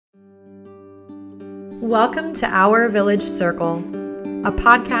Welcome to Our Village Circle, a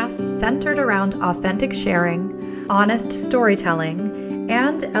podcast centered around authentic sharing, honest storytelling,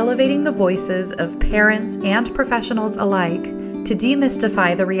 and elevating the voices of parents and professionals alike to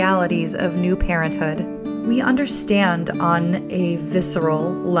demystify the realities of new parenthood. We understand on a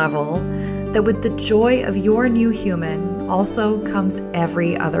visceral level that with the joy of your new human also comes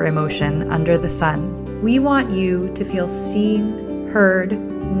every other emotion under the sun. We want you to feel seen, heard,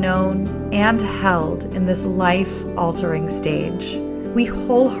 known, and held in this life-altering stage. We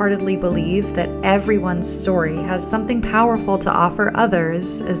wholeheartedly believe that everyone's story has something powerful to offer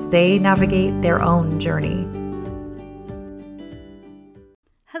others as they navigate their own journey.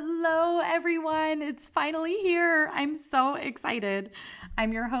 Hello, everyone. It's finally here. I'm so excited.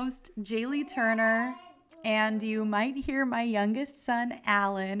 I'm your host, Jaylee Turner, and you might hear my youngest son,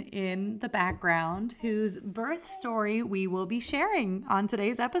 Alan, in the background, whose birth story we will be sharing on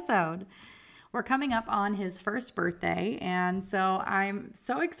today's episode. We're coming up on his first birthday, and so I'm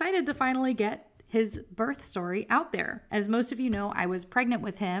so excited to finally get his birth story out there. As most of you know, I was pregnant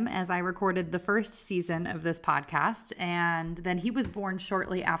with him as I recorded the first season of this podcast, and then he was born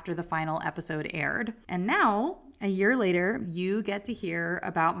shortly after the final episode aired. And now, a year later, you get to hear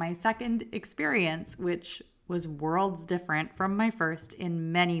about my second experience, which was worlds different from my first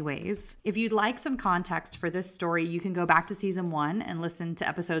in many ways. If you'd like some context for this story, you can go back to season 1 and listen to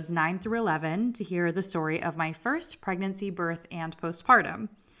episodes 9 through 11 to hear the story of my first pregnancy, birth, and postpartum.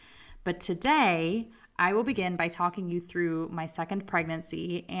 But today, I will begin by talking you through my second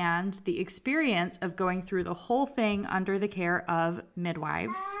pregnancy and the experience of going through the whole thing under the care of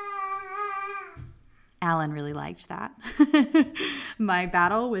midwives. Alan really liked that. My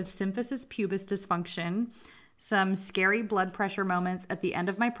battle with symphysis pubis dysfunction, some scary blood pressure moments at the end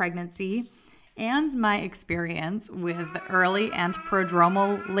of my pregnancy, and my experience with early and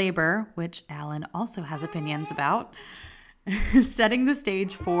prodromal labor, which Alan also has opinions about, setting the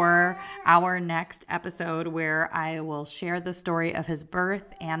stage for our next episode where I will share the story of his birth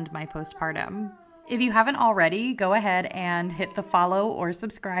and my postpartum. If you haven't already, go ahead and hit the follow or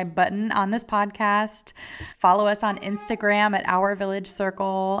subscribe button on this podcast. Follow us on Instagram at Our Village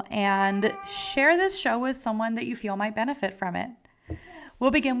Circle and share this show with someone that you feel might benefit from it.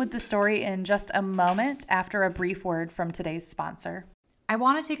 We'll begin with the story in just a moment after a brief word from today's sponsor. I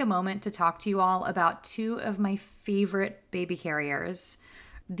want to take a moment to talk to you all about two of my favorite baby carriers,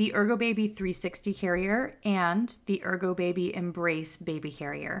 the Ergobaby 360 carrier and the Ergobaby Embrace baby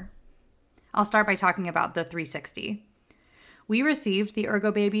carrier. I'll start by talking about the 360. We received the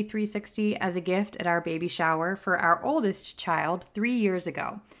Ergobaby 360 as a gift at our baby shower for our oldest child 3 years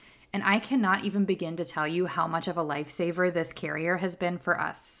ago, and I cannot even begin to tell you how much of a lifesaver this carrier has been for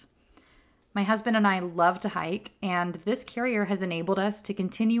us. My husband and I love to hike, and this carrier has enabled us to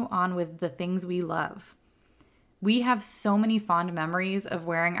continue on with the things we love. We have so many fond memories of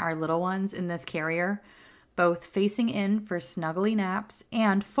wearing our little ones in this carrier, both facing in for snuggly naps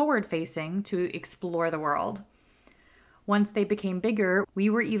and forward-facing to explore the world. Once they became bigger, we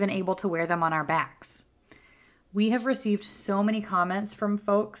were even able to wear them on our backs. We have received so many comments from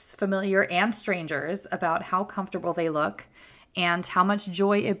folks, familiar and strangers, about how comfortable they look and how much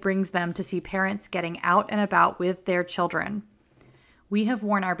joy it brings them to see parents getting out and about with their children. We have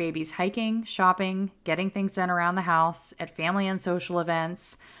worn our babies hiking, shopping, getting things done around the house, at family and social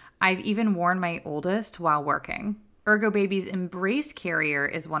events. I've even worn my oldest while working. Ergobaby's Embrace carrier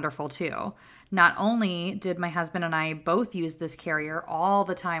is wonderful too. Not only did my husband and I both use this carrier all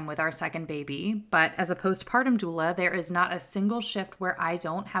the time with our second baby, but as a postpartum doula, there is not a single shift where I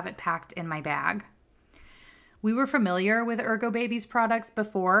don't have it packed in my bag. We were familiar with Ergobaby's products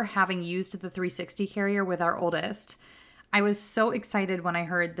before, having used the 360 carrier with our oldest. I was so excited when I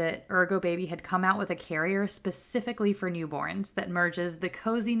heard that Ergobaby had come out with a carrier specifically for newborns that merges the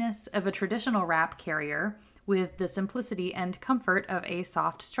coziness of a traditional wrap carrier with the simplicity and comfort of a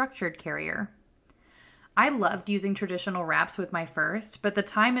soft structured carrier. I loved using traditional wraps with my first, but the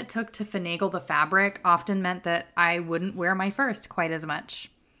time it took to finagle the fabric often meant that I wouldn't wear my first quite as much.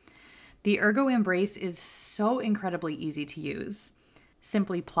 The Ergo Embrace is so incredibly easy to use.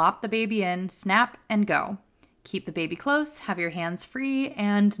 Simply plop the baby in, snap, and go. Keep the baby close, have your hands free,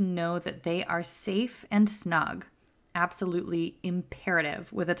 and know that they are safe and snug. Absolutely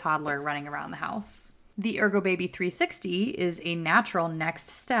imperative with a toddler running around the house. The Ergobaby 360 is a natural next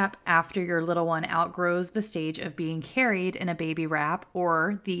step after your little one outgrows the stage of being carried in a baby wrap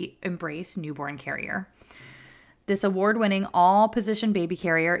or the Embrace newborn carrier. This award-winning all-position baby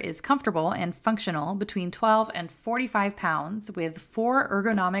carrier is comfortable and functional between 12 and 45 pounds with 4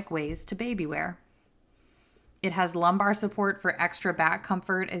 ergonomic ways to baby wear. It has lumbar support for extra back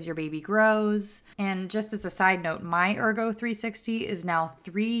comfort as your baby grows. And just as a side note, my Ergo 360 is now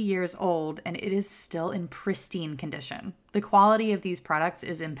 3 years old and it is still in pristine condition. The quality of these products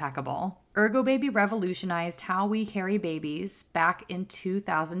is impeccable. Ergo Baby revolutionized how we carry babies back in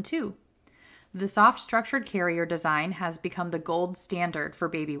 2002. The soft structured carrier design has become the gold standard for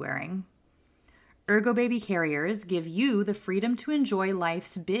baby wearing. Ergo Baby carriers give you the freedom to enjoy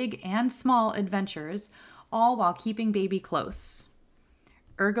life's big and small adventures, all while keeping baby close.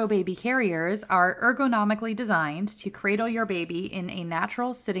 Ergo Baby carriers are ergonomically designed to cradle your baby in a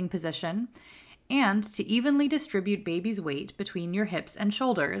natural sitting position and to evenly distribute baby's weight between your hips and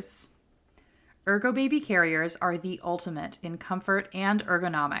shoulders. Ergo Baby carriers are the ultimate in comfort and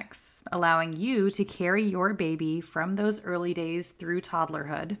ergonomics, allowing you to carry your baby from those early days through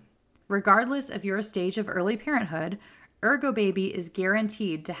toddlerhood. Regardless of your stage of early parenthood, Ergo Baby is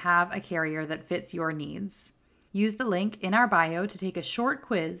guaranteed to have a carrier that fits your needs. Use the link in our bio to take a short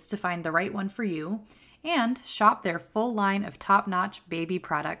quiz to find the right one for you and shop their full line of top-notch baby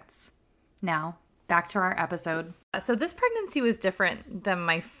products. Now, back to our episode. So this pregnancy was different than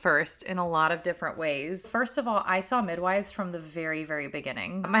my first in a lot of different ways. First of all, I saw midwives from the very, very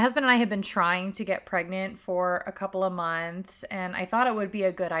beginning. My husband and I had been trying to get pregnant for a couple of months, and I thought it would be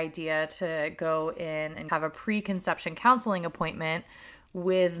a good idea to go in and have a preconception counseling appointment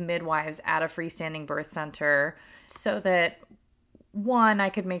with midwives at a freestanding birth center so that, one, I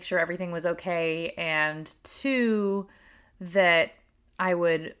could make sure everything was okay, and two, that I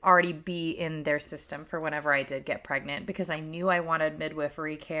would already be in their system for whenever I did get pregnant, because I knew I wanted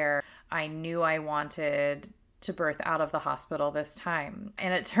midwifery care. I knew I wanted to birth out of the hospital this time.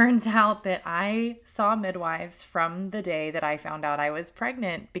 And it turns out that I saw midwives from the day that I found out I was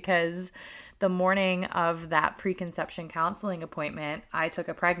pregnant, because the morning of that preconception counseling appointment, I took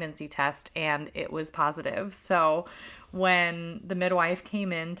a pregnancy test and it was positive. So when the midwife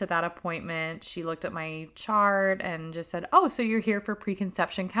came into that appointment, she looked at my chart and just said, "Oh, so you're here for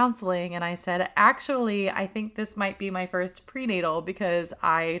preconception counseling?" And I said, "Actually, I think this might be my first prenatal because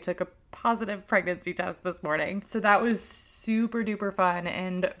I took a positive pregnancy test this morning." So that was super duper fun.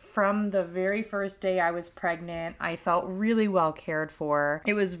 And from the very first day I was pregnant, I felt really well cared for.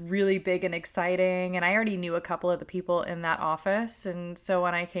 It was really big and exciting. And I already knew a couple of the people in that office. And so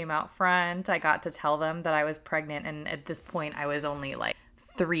when I came out front, I got to tell them that I was pregnant. And at this point, I was only like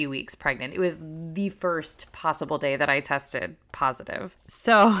 3 weeks pregnant. It was the first possible day that I tested positive.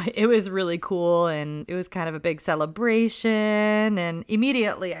 So it was really cool, and it was kind of a big celebration, and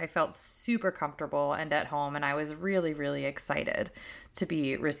immediately I felt super comfortable and at home, and I was really, really excited to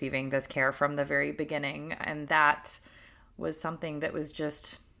be receiving this care from the very beginning. And that was something that was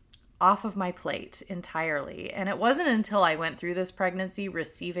just off of my plate entirely. And it wasn't until I went through this pregnancy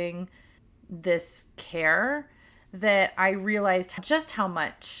receiving this care that I realized just how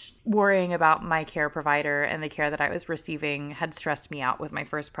much worrying about my care provider and the care that I was receiving had stressed me out with my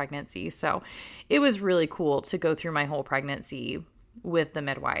first pregnancy. So it was really cool to go through my whole pregnancy with the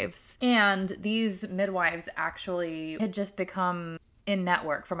midwives. And these midwives actually had just become in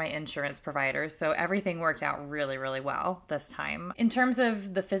network for my insurance providers. So everything worked out really, really well this time. In terms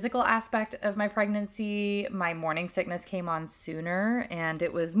of the physical aspect of my pregnancy, my morning sickness came on sooner and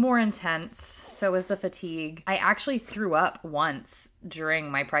it was more intense. So was the fatigue. I actually threw up once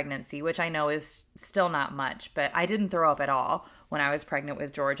during my pregnancy, which I know is still not much, but I didn't throw up at all when I was pregnant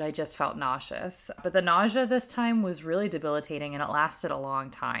with George. I just felt nauseous. But the nausea this time was really debilitating and it lasted a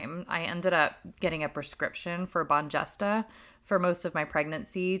long time. I ended up getting a prescription for Bongesta for most of my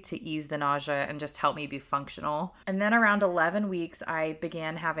pregnancy to ease the nausea and just help me be functional. And then around 11 weeks, I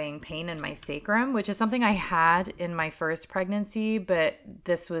began having pain in my sacrum, which is something I had in my first pregnancy, but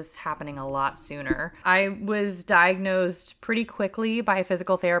this was happening a lot sooner. I was diagnosed pretty quickly by a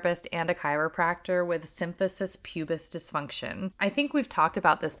physical therapist and a chiropractor with symphysis pubis dysfunction. I think we've talked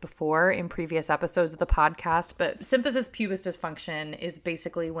about this before in previous episodes of the podcast, but symphysis pubis dysfunction is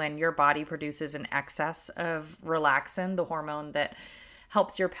basically when your body produces an excess of relaxin, the hormone that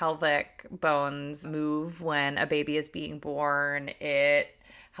helps your pelvic bones move when a baby is being born. It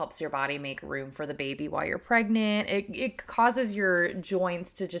helps your body make room for the baby while you're pregnant. It causes your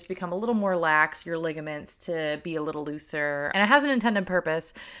joints to just become a little more lax, your ligaments to be a little looser. And it has an intended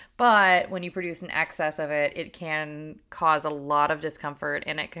purpose, but when you produce an excess of it, it can cause a lot of discomfort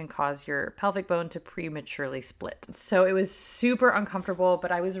and it can cause your pelvic bone to prematurely split. So it was super uncomfortable,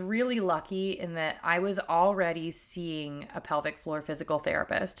 but I was really lucky in that I was already seeing a pelvic floor physical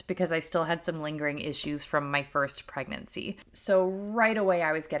therapist because I still had some lingering issues from my first pregnancy. So right away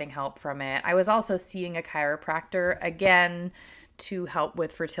I was getting help from it. I was also seeing a chiropractor again to help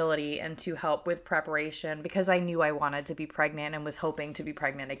with fertility and to help with preparation because I knew I wanted to be pregnant and was hoping to be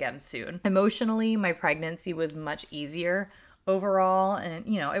pregnant again soon. Emotionally, my pregnancy was much easier overall. And,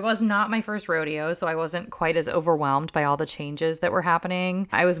 it was not my first rodeo, so I wasn't quite as overwhelmed by all the changes that were happening.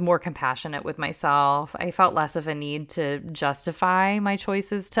 I was more compassionate with myself. I felt less of a need to justify my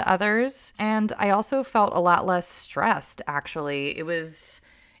choices to others. And I also felt a lot less stressed, actually. It was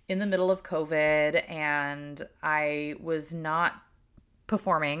in the middle of COVID, and I was not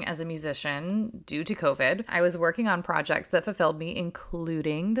performing as a musician due to COVID. I was working on projects that fulfilled me,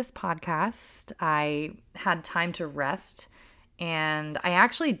 including this podcast. I had time to rest, and I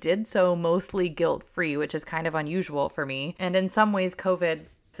actually did so mostly guilt-free, which is kind of unusual for me. And in some ways, COVID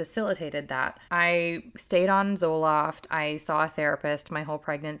facilitated that. I stayed on Zoloft. I saw a therapist my whole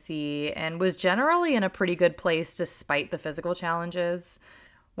pregnancy and was generally in a pretty good place despite the physical challenges.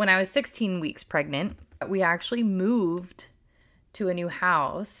 When I was 16 weeks pregnant, we actually moved to a new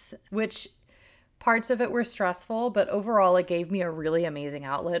house, which parts of it were stressful, but overall it gave me a really amazing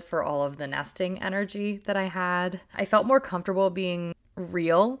outlet for all of the nesting energy that I had. I felt more comfortable being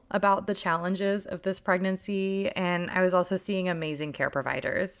real about the challenges of this pregnancy, and I was also seeing amazing care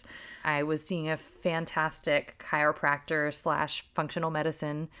providers. I was seeing a fantastic chiropractor / functional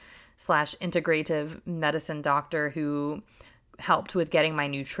medicine / integrative medicine doctor who helped with getting my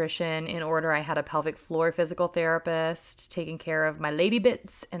nutrition in order. I had a pelvic floor physical therapist taking care of my lady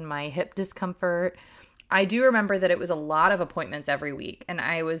bits and my hip discomfort. I do remember that it was a lot of appointments every week, and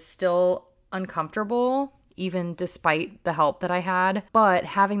I was still uncomfortable even despite the help that I had. But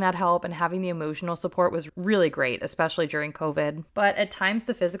having that help and having the emotional support was really great, especially during COVID. But at times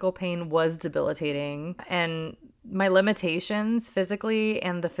the physical pain was debilitating, and my limitations physically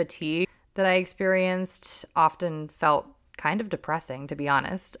and the fatigue that I experienced often felt kind of depressing, to be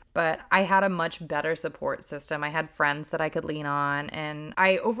honest. But I had a much better support system. I had friends that I could lean on, and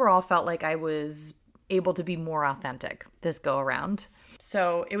I overall felt like I was able to be more authentic this go around.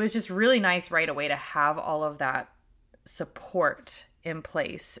 So it was just really nice right away to have all of that support in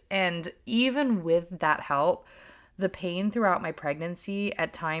place. And even with that help, the pain throughout my pregnancy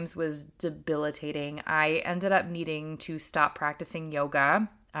at times was debilitating. I ended up needing to stop practicing yoga.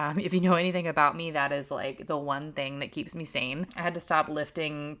 If you know anything about me, that is like the one thing that keeps me sane. I had to stop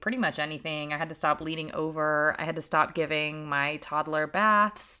lifting pretty much anything. I had to stop leaning over. I had to stop giving my toddler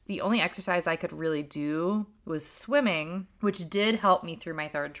baths. The only exercise I could really do was swimming, which did help me through my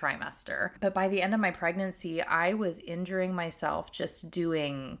third trimester. But by the end of my pregnancy, I was injuring myself just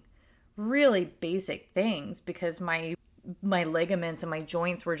doing really basic things because my ligaments and my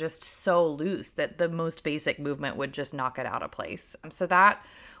joints were just so loose that the most basic movement would just knock it out of place. So that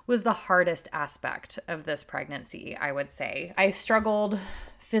was the hardest aspect of this pregnancy, I would say. I struggled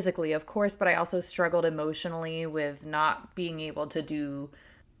physically, of course, but I also struggled emotionally with not being able to do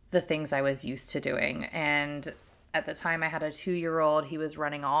the things I was used to doing. And at the time I had a 2-year-old, he was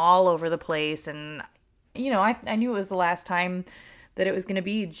running all over the place. And, I knew it was the last time that it was going to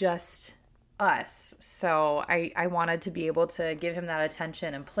be just us. So I wanted to be able to give him that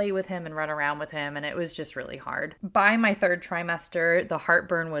attention and play with him and run around with him. And it was just really hard. By my third trimester, the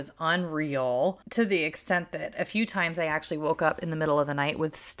heartburn was unreal to the extent that a few times I actually woke up in the middle of the night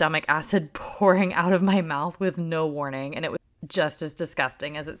with stomach acid pouring out of my mouth with no warning. And it was just as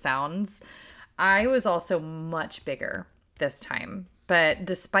disgusting as it sounds. I was also much bigger this time. But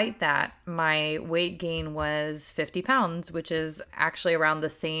despite that, my weight gain was 50 pounds, which is actually around the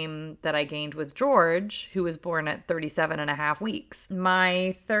same that I gained with George, who was born at 37 and a half weeks.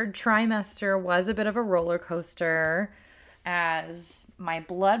 My third trimester was a bit of a roller coaster as my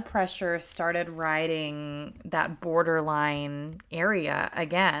blood pressure started riding that borderline area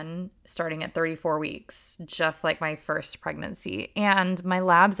again, starting at 34 weeks, just like my first pregnancy. And my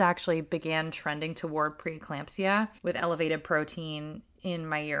labs actually began trending toward preeclampsia with elevated protein in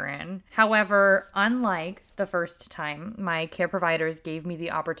my urine. However, unlike the first time, my care providers gave me the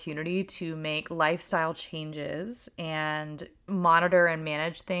opportunity to make lifestyle changes and monitor and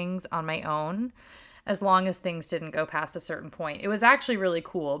manage things on my own, as long as things didn't go past a certain point. It was actually really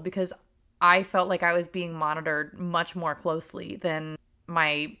cool because I felt like I was being monitored much more closely than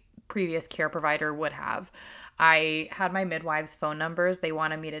my previous care provider would have. I had my midwife's phone numbers. They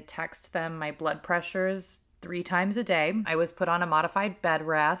wanted me to text them my blood pressures 3 times a day. I was put on a modified bed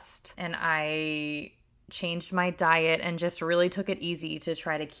rest, and I changed my diet and just really took it easy to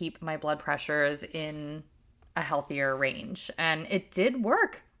try to keep my blood pressures in a healthier range. And it did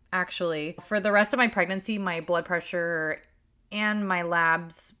work. Actually, for the rest of my pregnancy, my blood pressure and my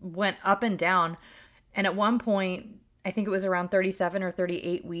labs went up and down. And at one point, I think it was around 37 or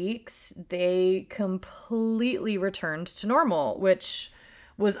 38 weeks, they completely returned to normal, which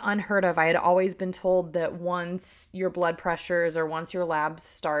was unheard of. I had always been told that once your blood pressures or once your labs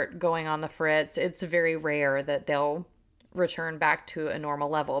start going on the fritz, it's very rare that they'll return back to a normal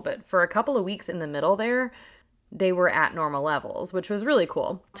level. But for a couple of weeks in the middle there, they were at normal levels, which was really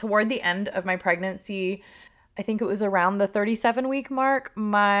cool. Toward the end of my pregnancy, I think it was around the 37-week mark,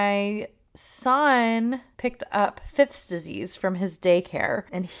 my son picked up Fifth's disease from his daycare,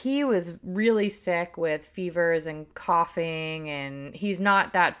 and he was really sick with fevers and coughing, and he's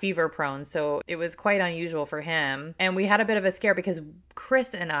not that fever prone, so it was quite unusual for him. And we had a bit of a scare because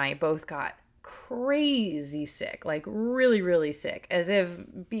Chris and I both got crazy sick, like really, really sick, as if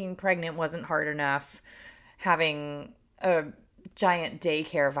being pregnant wasn't hard enough. Having a giant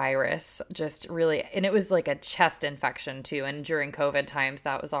daycare virus just really, and it was like a chest infection too, and during COVID times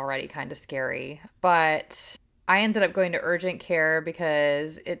that was already kind of scary. But I ended up going to urgent care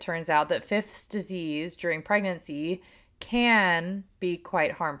because it turns out that Fifth's disease during pregnancy can be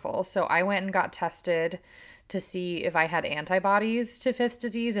quite harmful. So I went and got tested to see if I had antibodies to Fifth's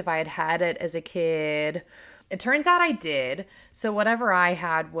disease, if I had had it as a kid. It turns out I did. So whatever I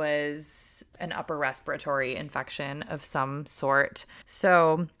had was an upper respiratory infection of some sort.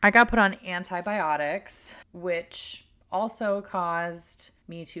 So I got put on antibiotics, which also caused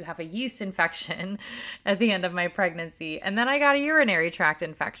me to have a yeast infection at the end of my pregnancy. And then I got a urinary tract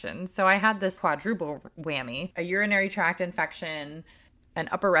infection. So I had this quadruple whammy, a urinary tract infection, an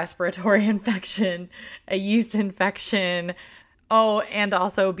upper respiratory infection, a yeast infection. Oh, and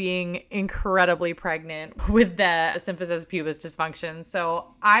also being incredibly pregnant with the symphysis pubis dysfunction. So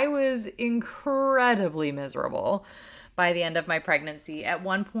I was incredibly miserable by the end of my pregnancy. At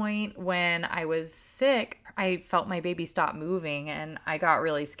one point when I was sick, I felt my baby stop moving and I got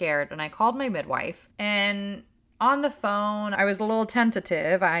really scared. And I called my midwife, and on the phone, I was a little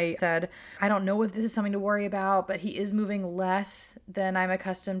tentative. I said, I don't know if this is something to worry about, but he is moving less than I'm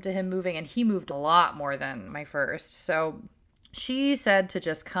accustomed to him moving. And he moved a lot more than my first. So she said to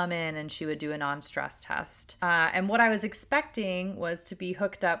just come in and she would do a non-stress test. And what I was expecting was to be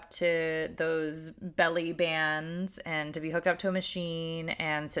hooked up to those belly bands and to be hooked up to a machine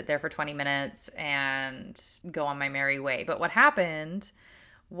and sit there for 20 minutes and go on my merry way. But what happened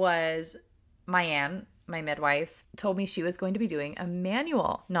was my aunt, my midwife, told me she was going to be doing a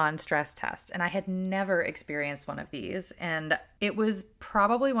manual non-stress test. And I had never experienced one of these. And it was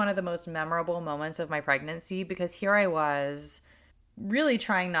probably one of the most memorable moments of my pregnancy, because here I was really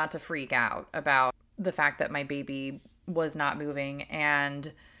trying not to freak out about the fact that my baby was not moving. And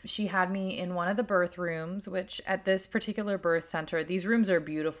she had me in one of the birth rooms, which at this particular birth center, these rooms are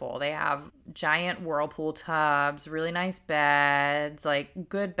beautiful. They have giant whirlpool tubs, really nice beds, like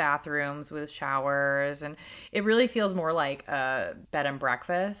good bathrooms with showers. And it really feels more like a bed and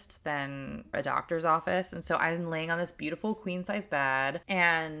breakfast than a doctor's office. And so I'm laying on this beautiful queen size bed,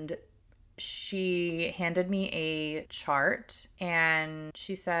 and she handed me a chart and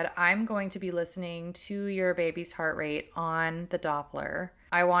she said, I'm going to be listening to your baby's heart rate on the Doppler.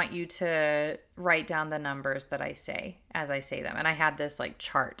 I want you to write down the numbers that I say as I say them. And I had this like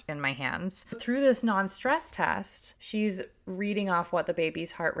chart in my hands. Through this non-stress test, she's reading off what the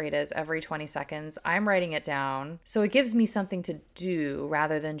baby's heart rate is every 20 seconds. I'm writing it down. So it gives me something to do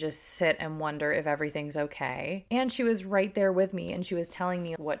rather than just sit and wonder if everything's okay. And she was right there with me, and she was telling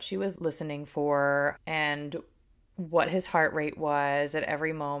me what she was listening for and what his heart rate was at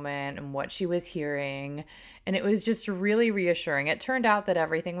every moment and what she was hearing. And it was just really reassuring. It turned out that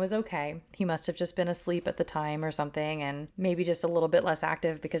everything was okay. He must have just been asleep at the time or something, and maybe just a little bit less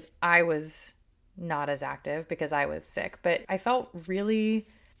active because I was not as active because I was sick. But I felt really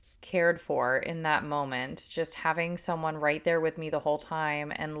cared for in that moment, just having someone right there with me the whole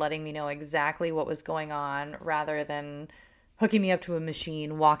time and letting me know exactly what was going on, rather than hooking me up to a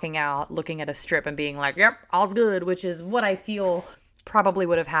machine, walking out, looking at a strip and being like, yep, all's good, which is what I feel probably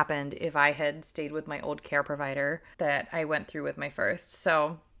would have happened if I had stayed with my old care provider that I went through with my first.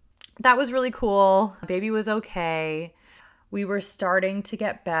 So that was really cool. Baby was okay. We were starting to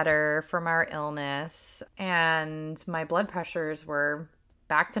get better from our illness, and my blood pressures were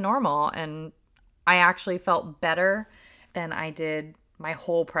back to normal. And I actually felt better than I did my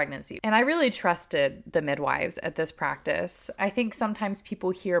whole pregnancy. And I really trusted the midwives at this practice. I think sometimes people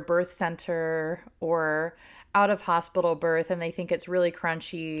hear birth center or out of hospital birth and they think it's really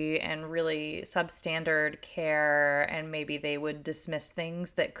crunchy and really substandard care, and maybe they would dismiss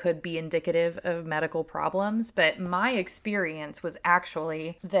things that could be indicative of medical problems. But my experience was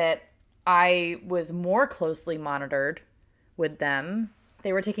actually that I was more closely monitored with them.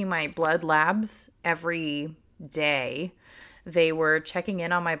 They were taking my blood labs every day. They were checking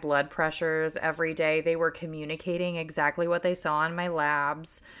in on my blood pressures every day. They were communicating exactly what they saw in my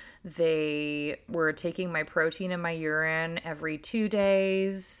labs. They were taking my protein in my urine every 2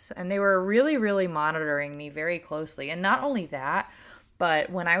 days, and they were really, really monitoring me very closely. And not only that, but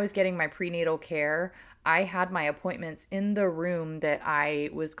when I was getting my prenatal care, I had my appointments in the room that I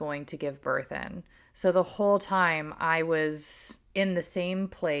was going to give birth in. So the whole time I was in the same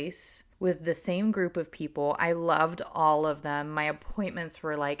place with the same group of people. I loved all of them. My appointments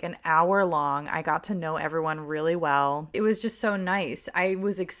were like an hour long. I got to know everyone really well. It was just so nice. I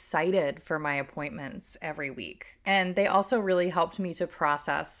was excited for my appointments every week. And they also really helped me to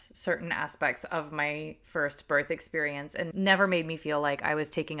process certain aspects of my first birth experience and never made me feel like I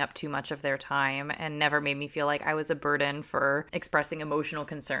was taking up too much of their time and never made me feel like I was a burden for expressing emotional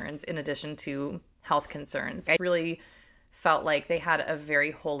concerns in addition to health concerns. I really felt like they had a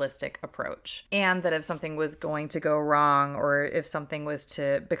very holistic approach, and that if something was going to go wrong or if something was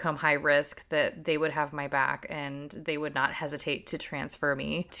to become high risk, that they would have my back and they would not hesitate to transfer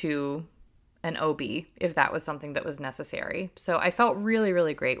me to an OB if that was something that was necessary. So I felt really,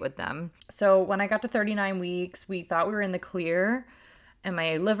 really great with them. So when I got to 39 weeks, we thought we were in the clear, and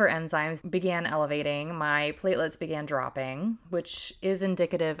my liver enzymes began elevating. My platelets began dropping, which is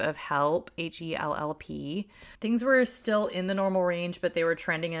indicative of HELLP, HELLP. Things were still in the normal range, but they were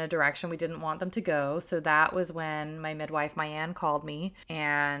trending in a direction we didn't want them to go. So that was when my midwife, Mayanne, called me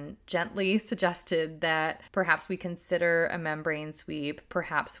and gently suggested that perhaps we consider a membrane sweep.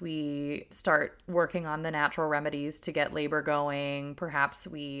 Perhaps we start working on the natural remedies to get labor going. Perhaps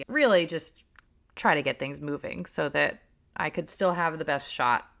we really just try to get things moving so that I could still have the best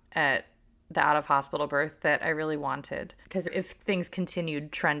shot at the out-of-hospital birth that I really wanted. Because if things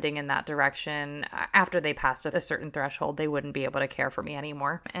continued trending in that direction, after they passed a certain threshold, they wouldn't be able to care for me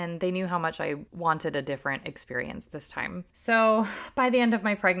anymore. And they knew how much I wanted a different experience this time. So by the end of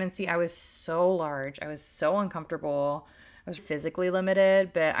my pregnancy, I was so large. I was so uncomfortable. I was physically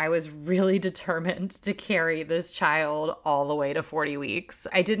limited, but I was really determined to carry this child all the way to 40 weeks.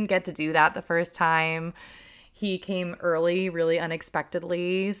 I didn't get to do that the first time. He came early, really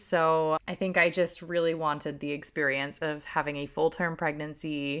unexpectedly. So I think I just really wanted the experience of having a full-term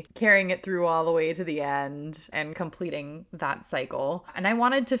pregnancy, carrying it through all the way to the end, and completing that cycle. And I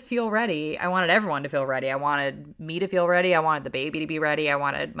wanted to feel ready. I wanted everyone to feel ready. I wanted me to feel ready. I wanted the baby to be ready. I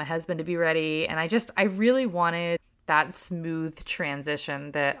wanted my husband to be ready. And I really wanted that smooth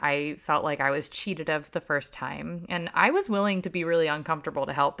transition that I felt like I was cheated of the first time. And I was willing to be really uncomfortable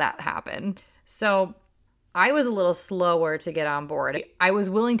to help that happen. So I was a little slower to get on board. I was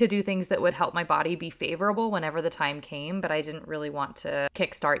willing to do things that would help my body be favorable whenever the time came, but I didn't really want to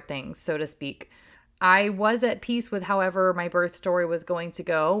kickstart things, so to speak. I was at peace with however my birth story was going to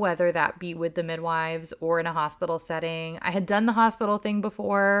go, whether that be with the midwives or in a hospital setting. I had done the hospital thing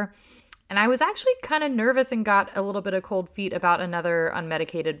before, and I was actually kind of nervous and got a little bit of cold feet about another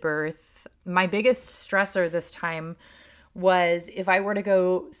unmedicated birth. My biggest stressor this time was if I were to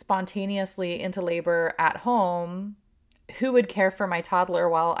go spontaneously into labor at home, who would care for my toddler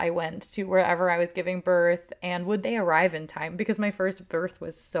while I went to wherever I was giving birth, and would they arrive in time? Because my first birth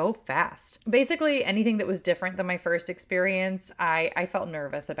was so fast. Basically, anything that was different than my first experience, I felt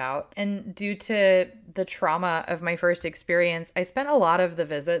nervous about. And due to the trauma of my first experience, I spent a lot of the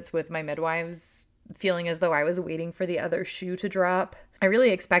visits with my midwives feeling as though I was waiting for the other shoe to drop. I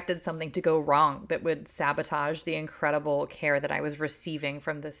really expected something to go wrong that would sabotage the incredible care that I was receiving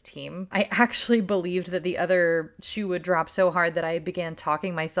from this team. I actually believed that the other shoe would drop so hard that I began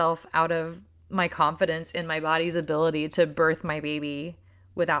talking myself out of my confidence in my body's ability to birth my baby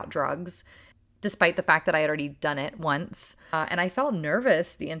without drugs, despite the fact that I had already done it once. And I felt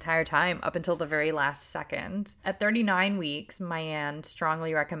nervous the entire time up until the very last second. At 39 weeks, Mayanne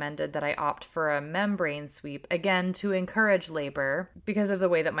strongly recommended that I opt for a membrane sweep, again, to encourage labor because of the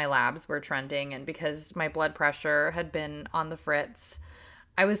way that my labs were trending and because my blood pressure had been on the fritz.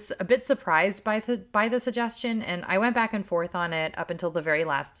 I was a bit surprised by the suggestion, and I went back and forth on it up until the very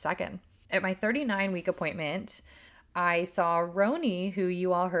last second. At my 39-week appointment, I saw Roni, who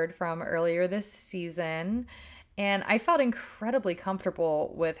you all heard from earlier this season, and I felt incredibly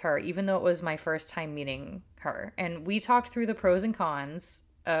comfortable with her, even though it was my first time meeting her. And we talked through the pros and cons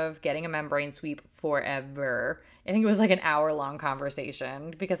of getting a membrane sweep forever. I think it was like an hour-long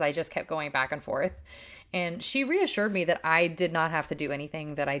conversation because I just kept going back and forth. And she reassured me that I did not have to do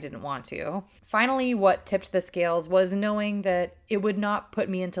anything that I didn't want to. Finally, what tipped the scales was knowing that it would not put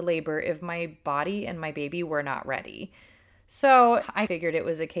me into labor if my body and my baby were not ready. So I figured it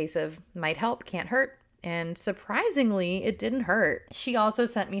was a case of might help, can't hurt. And surprisingly, it didn't hurt. She also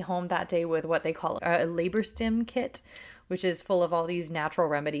sent me home that day with what they call a labor stim kit, which is full of all these natural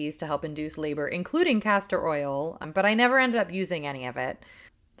remedies to help induce labor, including castor oil. But I never ended up using any of it.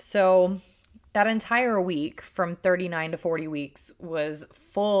 So that entire week from 39 to 40 weeks was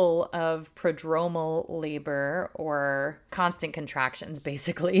full of prodromal labor, or constant contractions,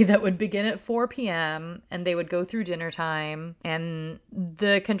 basically, that would begin at 4 p.m. and they would go through dinner time. And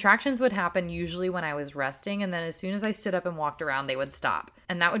the contractions would happen usually when I was resting. And then as soon as I stood up and walked around, they would stop.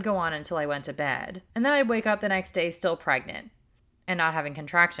 And that would go on until I went to bed. And then I'd wake up the next day still pregnant and not having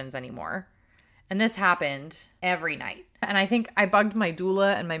contractions anymore. And this happened every night. And I think I bugged my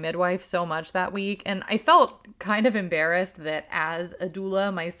doula and my midwife so much that week. And I felt kind of embarrassed that as a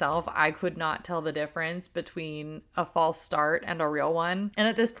doula myself, I could not tell the difference between a false start and a real one. And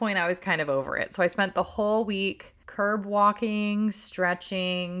at this point, I was kind of over it. So I spent the whole week curb walking,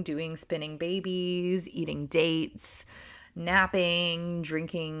 stretching, doing spinning babies, eating dates, napping,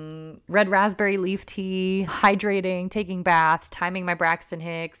 drinking red raspberry leaf tea, hydrating, taking baths, timing my Braxton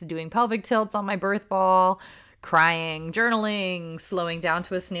Hicks, doing pelvic tilts on my birth ball, crying, journaling, slowing down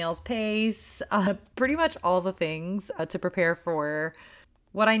to a snail's pace, pretty much all the things to prepare for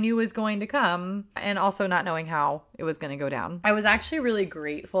what I knew was going to come, and also not knowing how it was going to go down. I was actually really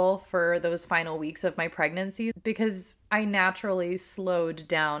grateful for those final weeks of my pregnancy because I naturally slowed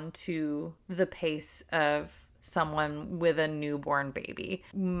down to the pace of someone with a newborn baby.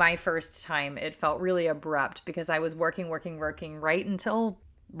 My first time, it felt really abrupt because I was working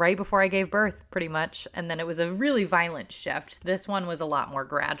right before I gave birth, pretty much. And then it was a really violent shift. This one was a lot more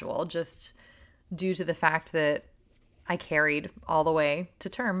gradual, just due to the fact that I carried all the way to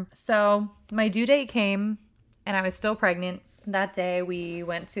term. So my due date came and I was still pregnant. That day, we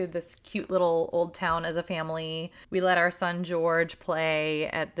went to this cute little old town as a family. We let our son George play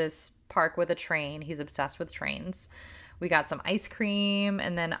at this park with a train. He's obsessed with trains. We got some ice cream,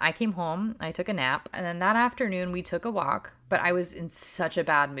 and then I came home. I took a nap, and then that afternoon we took a walk, but I was in such a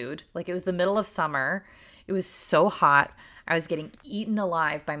bad mood. Like, it was the middle of summer. It was so hot. I was getting eaten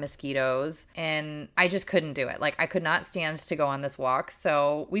alive by mosquitoes, and I just couldn't do it. Like, I could not stand to go on this walk.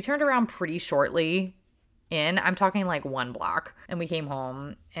 So we turned around pretty shortly in. I'm talking like 1 block. And we came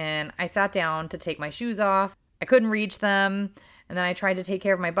home, and I sat down to take my shoes off. I couldn't reach them. And then I tried to take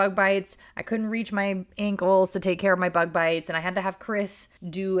care of my bug bites. I couldn't reach my ankles to take care of my bug bites. And I had to have Chris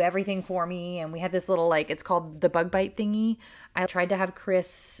do everything for me. And we had this little, it's called the bug bite thingy. I tried to have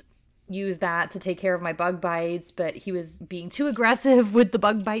Chris use that to take care of my bug bites, but he was being too aggressive with the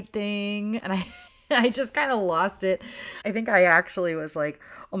bug bite thing. And I just kind of lost it. I think I actually was like,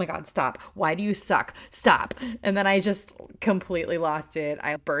 oh my God, stop. Why do you suck? Stop. And then I just completely lost it.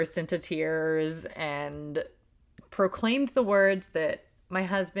 I burst into tears and proclaimed the words that my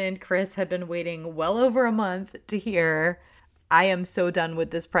husband, Chris, had been waiting well over a month to hear. I am so done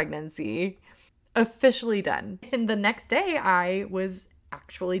with this pregnancy. Officially done. And the next day, I was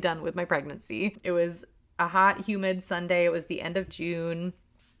actually done with my pregnancy. It was a hot, humid Sunday. It was the end of June.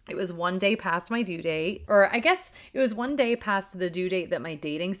 It was 1 day past my due date, or I guess it was 1 day past the due date that my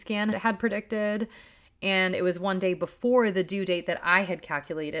dating scan had predicted. And it was 1 day before the due date that I had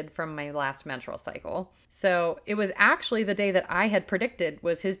calculated from my last menstrual cycle. So it was actually the day that I had predicted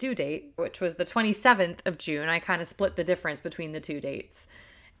was his due date, which was the 27th of June. I kind of split the difference between the two dates.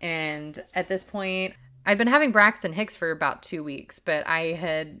 And at this point, I'd been having Braxton Hicks for about 2 weeks, but I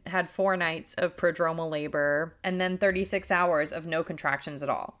had had 4 nights of prodromal labor and then 36 hours of no contractions at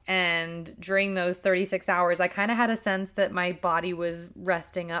all. And during those 36 hours, I kind of had a sense that my body was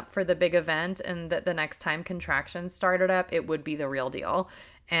resting up for the big event and that the next time contractions started up, it would be the real deal.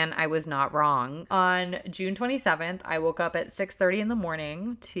 And I was not wrong. On June 27th, I woke up at 6:30 in the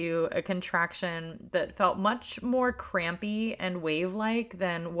morning to a contraction that felt much more crampy and wave-like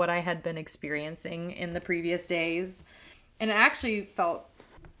than what I had been experiencing in the previous days. And it actually felt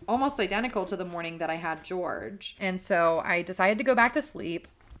almost identical to the morning that I had George. And so I decided to go back to sleep,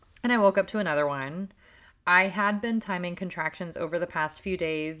 and I woke up to another one. I had been timing contractions over the past few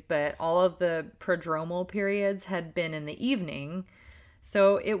days, but all of the prodromal periods had been in the evening.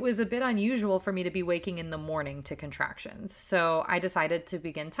 So it was a bit unusual for me to be waking in the morning to contractions. So I decided to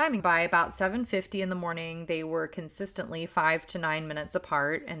begin timing. By about 7:50 in the morning, they were consistently 5 to 9 minutes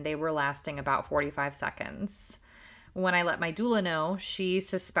apart, and they were lasting about 45 seconds. When I let my doula know, she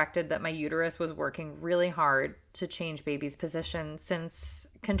suspected that my uterus was working really hard to change baby's position since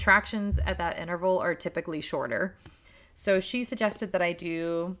contractions at that interval are typically shorter. So she suggested that I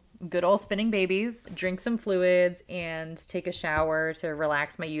do good old spinning babies, drink some fluids, and take a shower to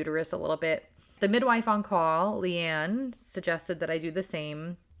relax my uterus a little bit. The midwife on call, Leanne, suggested that I do the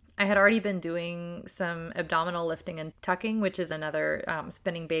same. I had already been doing some abdominal lifting and tucking, which is another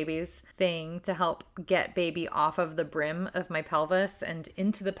spinning babies thing to help get baby off of the brim of my pelvis and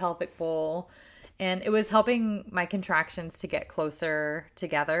into the pelvic bowl. And it was helping my contractions to get closer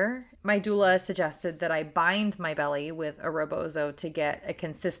together. My doula suggested that I bind my belly with a rebozo to get a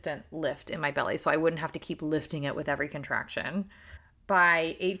consistent lift in my belly so I wouldn't have to keep lifting it with every contraction.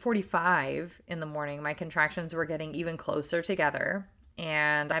 By 8:45 in the morning, my contractions were getting even closer together.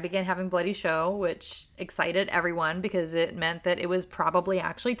 And I began having bloody show, which excited everyone because it meant that it was probably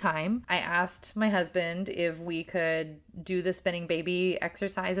actually time. I asked my husband if we could do the spinning baby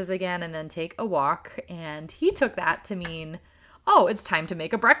exercises again and then take a walk. And he took that to mean, oh, it's time to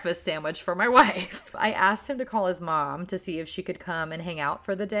make a breakfast sandwich for my wife. I asked him to call his mom to see if she could come and hang out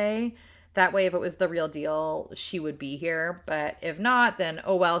for the day. That way, if it was the real deal, she would be here. But if not, then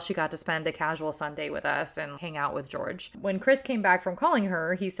oh well, she got to spend a casual Sunday with us and hang out with George. When Chris came back from calling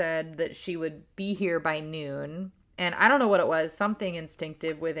her, he said that she would be here by noon. And I don't know what it was. Something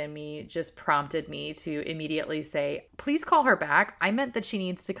instinctive within me just prompted me to immediately say, please call her back. I meant that she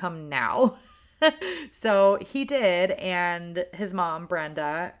needs to come now. So he did. And his mom,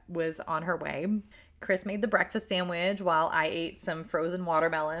 Brenda, was on her way. Chris made the breakfast sandwich while I ate some frozen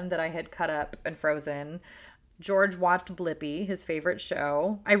watermelon that I had cut up and frozen. George watched Blippi, his favorite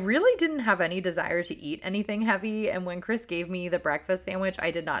show. I really didn't have any desire to eat anything heavy, and when Chris gave me the breakfast sandwich,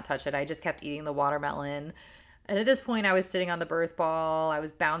 I did not touch it. I just kept eating the watermelon. And at this point, I was sitting on the birth ball. I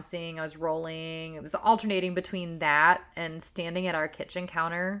was bouncing. I was rolling. It was alternating between that and standing at our kitchen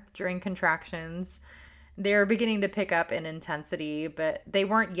counter during contractions. They're beginning to pick up in intensity, but they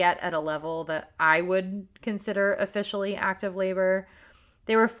weren't yet at a level that I would consider officially active labor.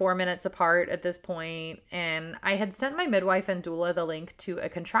 They were 4 minutes apart at this point, and I had sent my midwife and doula the link to a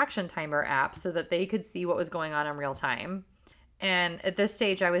contraction timer app so that they could see what was going on in real time. And at this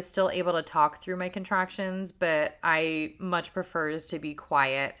stage, I was still able to talk through my contractions, but I much preferred to be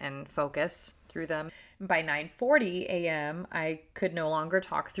quiet and focus through them. By 9:40 a.m., I could no longer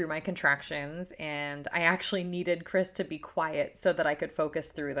talk through my contractions, and I actually needed Chris to be quiet so that I could focus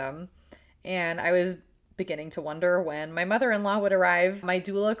through them. And I was beginning to wonder when my mother-in-law would arrive. My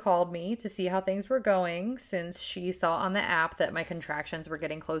doula called me to see how things were going since she saw on the app that my contractions were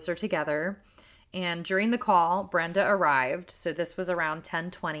getting closer together. And during the call, Brenda arrived, so this was around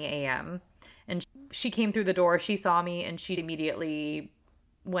 10:20 a.m. And she came through the door, she saw me, and she immediately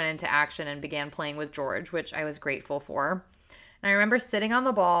went into action and began playing with George, which I was grateful for. And I remember sitting on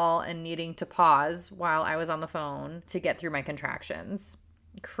the ball and needing to pause while I was on the phone to get through my contractions.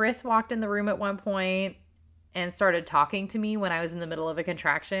 Chris walked in the room at one point and started talking to me when I was in the middle of a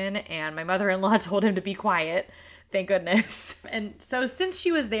contraction, and my mother-in-law told him to be quiet. Thank goodness. And so since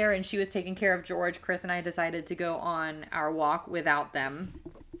she was there and she was taking care of George, Chris and I decided to go on our walk without them.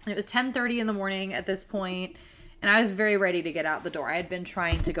 It was 10:30 in the morning at this point, and I was very ready to get out the door. I had been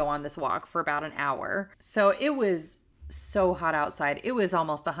trying to go on this walk for about an hour. So it was so hot outside. It was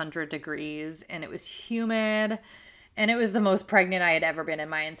almost 100 degrees, and it was humid, and it was the most pregnant I had ever been in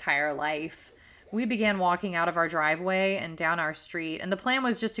my entire life. We began walking out of our driveway and down our street, and the plan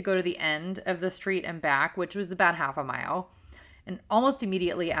was just to go to the end of the street and back, which was about half a mile. And almost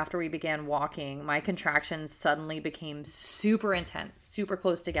immediately after we began walking, my contractions suddenly became super intense, super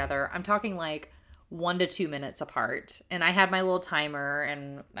close together. I'm talking like 1 to 2 minutes apart. And I had my little timer,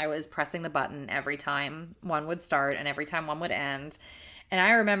 and I was pressing the button every time one would start and every time one would end. And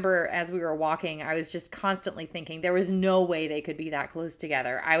I remember as we were walking, I was just constantly thinking there was no way they could be that close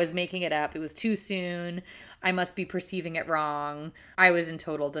together. I was making it up. It was too soon. I must be perceiving it wrong. I was in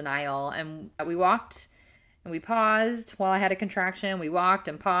total denial. And we walked and we paused while I had a contraction. We walked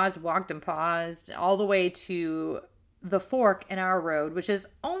and paused, all the way to the fork in our road, which is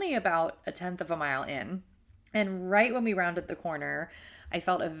only about 1/10 of a mile in. And right when we rounded the corner, I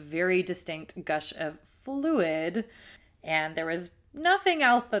felt a very distinct gush of fluid, and there was nothing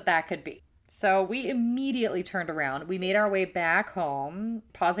else that could be. So we immediately turned around. We made our way back home,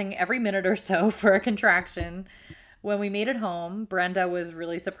 pausing every minute or so for a contraction. When we made it home, Brenda was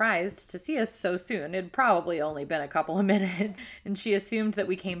really surprised to see us so soon. It'd probably only been a couple of minutes, and she assumed that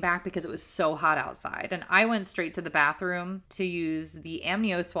we came back because it was so hot outside. And I went straight to the bathroom to use the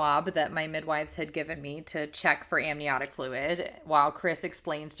amnio swab that my midwives had given me to check for amniotic fluid while Chris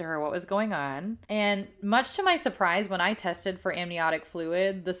explained to her what was going on. And much to my surprise, when I tested for amniotic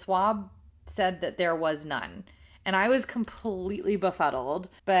fluid, the swab said that there was none. And I was completely befuddled,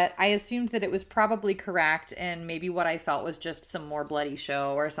 but I assumed that it was probably correct and maybe what I felt was just some more bloody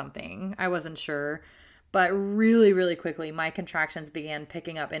show or something. I wasn't sure. But really, really quickly, my contractions began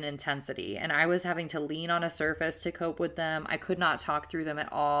picking up in intensity, and I was having to lean on a surface to cope with them. I could not talk through them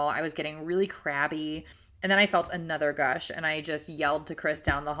at all. I was getting really crabby. And then I felt another gush, and I just yelled to Chris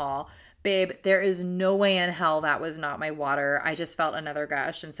down the hall, "Babe, there is no way in hell that was not my water. I just felt another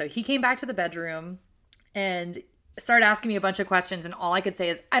gush." And so he came back to the bedroom and started asking me a bunch of questions, and all I could say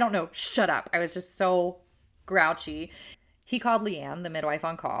is, "I don't know, shut up." I was just so grouchy. He called Leanne, the midwife,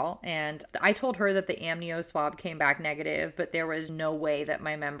 on call, and I told her that the amnio swab came back negative, but there was no way that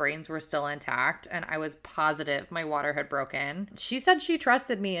my membranes were still intact, and I was positive my water had broken. She said she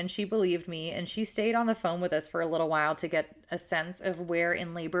trusted me and she believed me, and she stayed on the phone with us for a little while to get a sense of where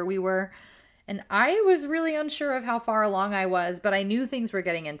in labor we were. And I was really unsure of how far along I was, but I knew things were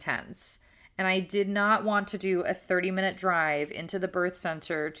getting intense. And I did not want to do a 30-minute drive into the birth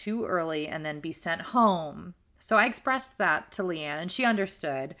center too early and then be sent home. So I expressed that to Leanne, and she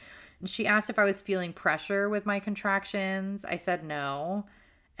understood. And she asked if I was feeling pressure with my contractions. I said no.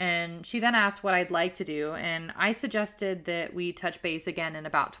 And she then asked what I'd like to do, and I suggested that we touch base again in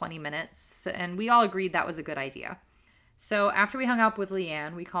about 20 minutes, and we all agreed that was a good idea. So after we hung up with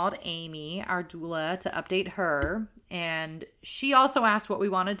Leanne, we called Amy, our doula, to update her, and she also asked what we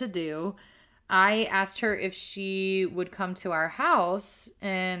wanted to do. I asked her if she would come to our house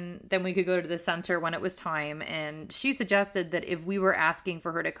and then we could go to the center when it was time. And she suggested that if we were asking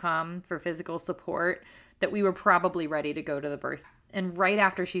for her to come for physical support, that we were probably ready to go to the birth. And right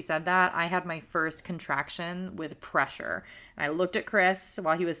after she said that, I had my first contraction with pressure. And I looked at Chris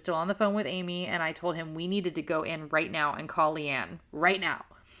while he was still on the phone with Amy, and I told him we needed to go in right now and call Leanne right now.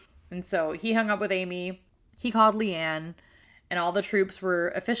 And so he hung up with Amy. He called Leanne. And all the troops were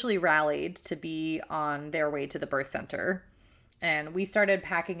officially rallied to be on their way to the birth center. And we started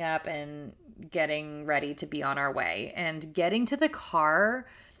packing up and getting ready to be on our way. And getting to the car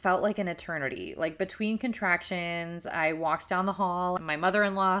felt like an eternity. Like between contractions, I walked down the hall. My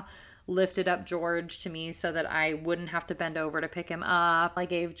mother-in-law lifted up George to me so that I wouldn't have to bend over to pick him up. I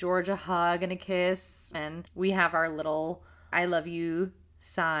gave George a hug and a kiss. And we have our little "I love you"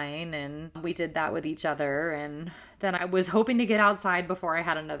 sign, and we did that with each other. And then I was hoping to get outside before I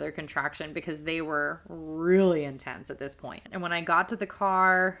had another contraction because they were really intense at this point. And when I got to the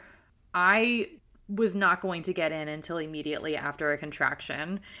car, I was not going to get in until immediately after a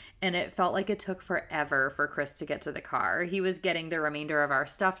contraction, and it felt like it took forever for Chris to get to the car. He was getting the remainder of our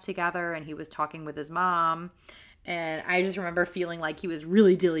stuff together, and he was talking with his mom. And I just remember feeling like he was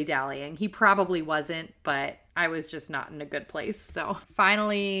really dilly-dallying. He probably wasn't, but I was just not in a good place. So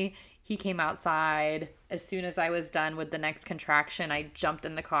finally, he came outside. As soon as I was done with the next contraction, I jumped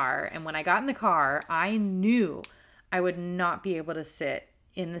in the car. And when I got in the car, I knew I would not be able to sit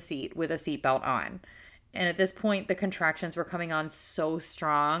in the seat with a seatbelt on. And at this point, the contractions were coming on so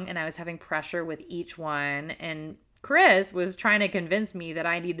strong, and I was having pressure with each one. And Chris was trying to convince me that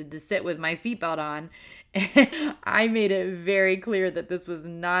I needed to sit with my seatbelt on. I made it very clear that this was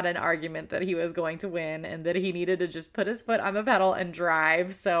not an argument that he was going to win and that he needed to just put his foot on the pedal and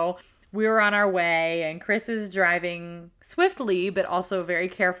drive. So we were on our way, and Chris is driving swiftly, but also very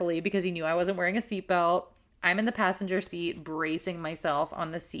carefully because he knew I wasn't wearing a seatbelt. I'm in the passenger seat, bracing myself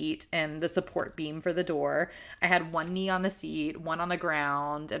on the seat and the support beam for the door. I had one knee on the seat, one on the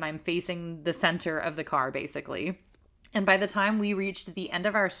ground, and I'm facing the center of the car, basically. And by the time we reached the end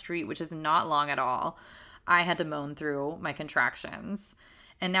of our street, which is not long at all, I had to moan through my contractions.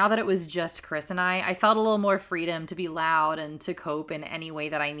 And now that it was just Chris and I felt a little more freedom to be loud and to cope in any way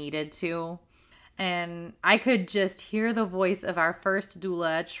that I needed to. And I could just hear the voice of our first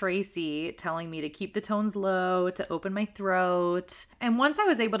doula, Tracy, telling me to keep the tones low, to open my throat. And once I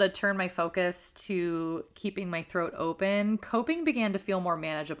was able to turn my focus to keeping my throat open, coping began to feel more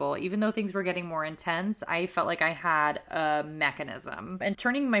manageable. Even though things were getting more intense, I felt like I had a mechanism. And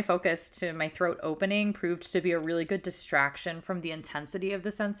turning my focus to my throat opening proved to be a really good distraction from the intensity of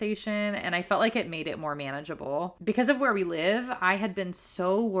the sensation, and I felt like it made it more manageable. Because of where we live, I had been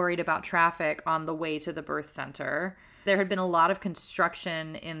so worried about traffic on the way to the birth center. There had been a lot of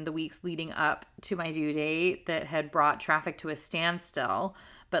construction in the weeks leading up to my due date that had brought traffic to a standstill.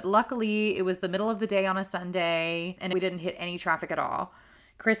 But luckily, it was the middle of the day on a Sunday, and we didn't hit any traffic at all.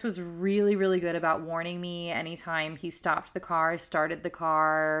 Chris was really, really good about warning me anytime he stopped the car, started the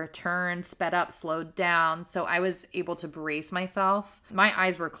car, turned, sped up, slowed down. So I was able to brace myself. My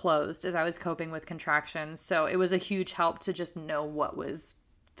eyes were closed as I was coping with contractions. So it was a huge help to just know what was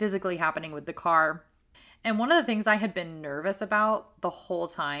physically happening with the car. And one of the things I had been nervous about the whole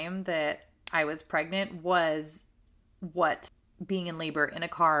time that I was pregnant was what being in labor in a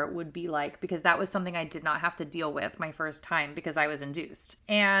car would be like, because that was something I did not have to deal with my first time because I was induced.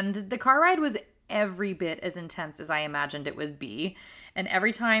 And the car ride was every bit as intense as I imagined it would be. And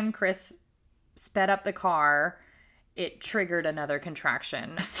every time Chris sped up the car, it triggered another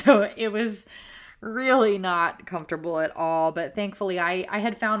contraction. So it was really not comfortable at all. But thankfully, I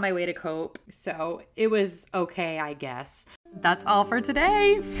had found my way to cope. So it was okay, I guess. That's all for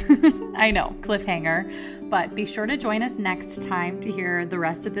today. I know, cliffhanger. But be sure to join us next time to hear the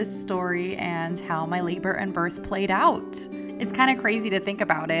rest of this story and how my labor and birth played out. It's kind of crazy to think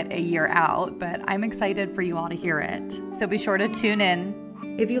about it a year out, but I'm excited for you all to hear it. So be sure to tune in.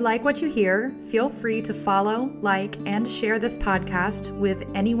 If you like what you hear, feel free to follow, like, and share this podcast with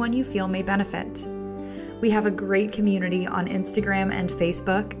anyone you feel may benefit. We have a great community on Instagram and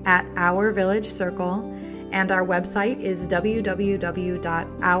Facebook at Our Village Circle, and our website is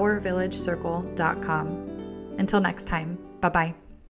www.ourvillagecircle.com. Until next time, bye-bye.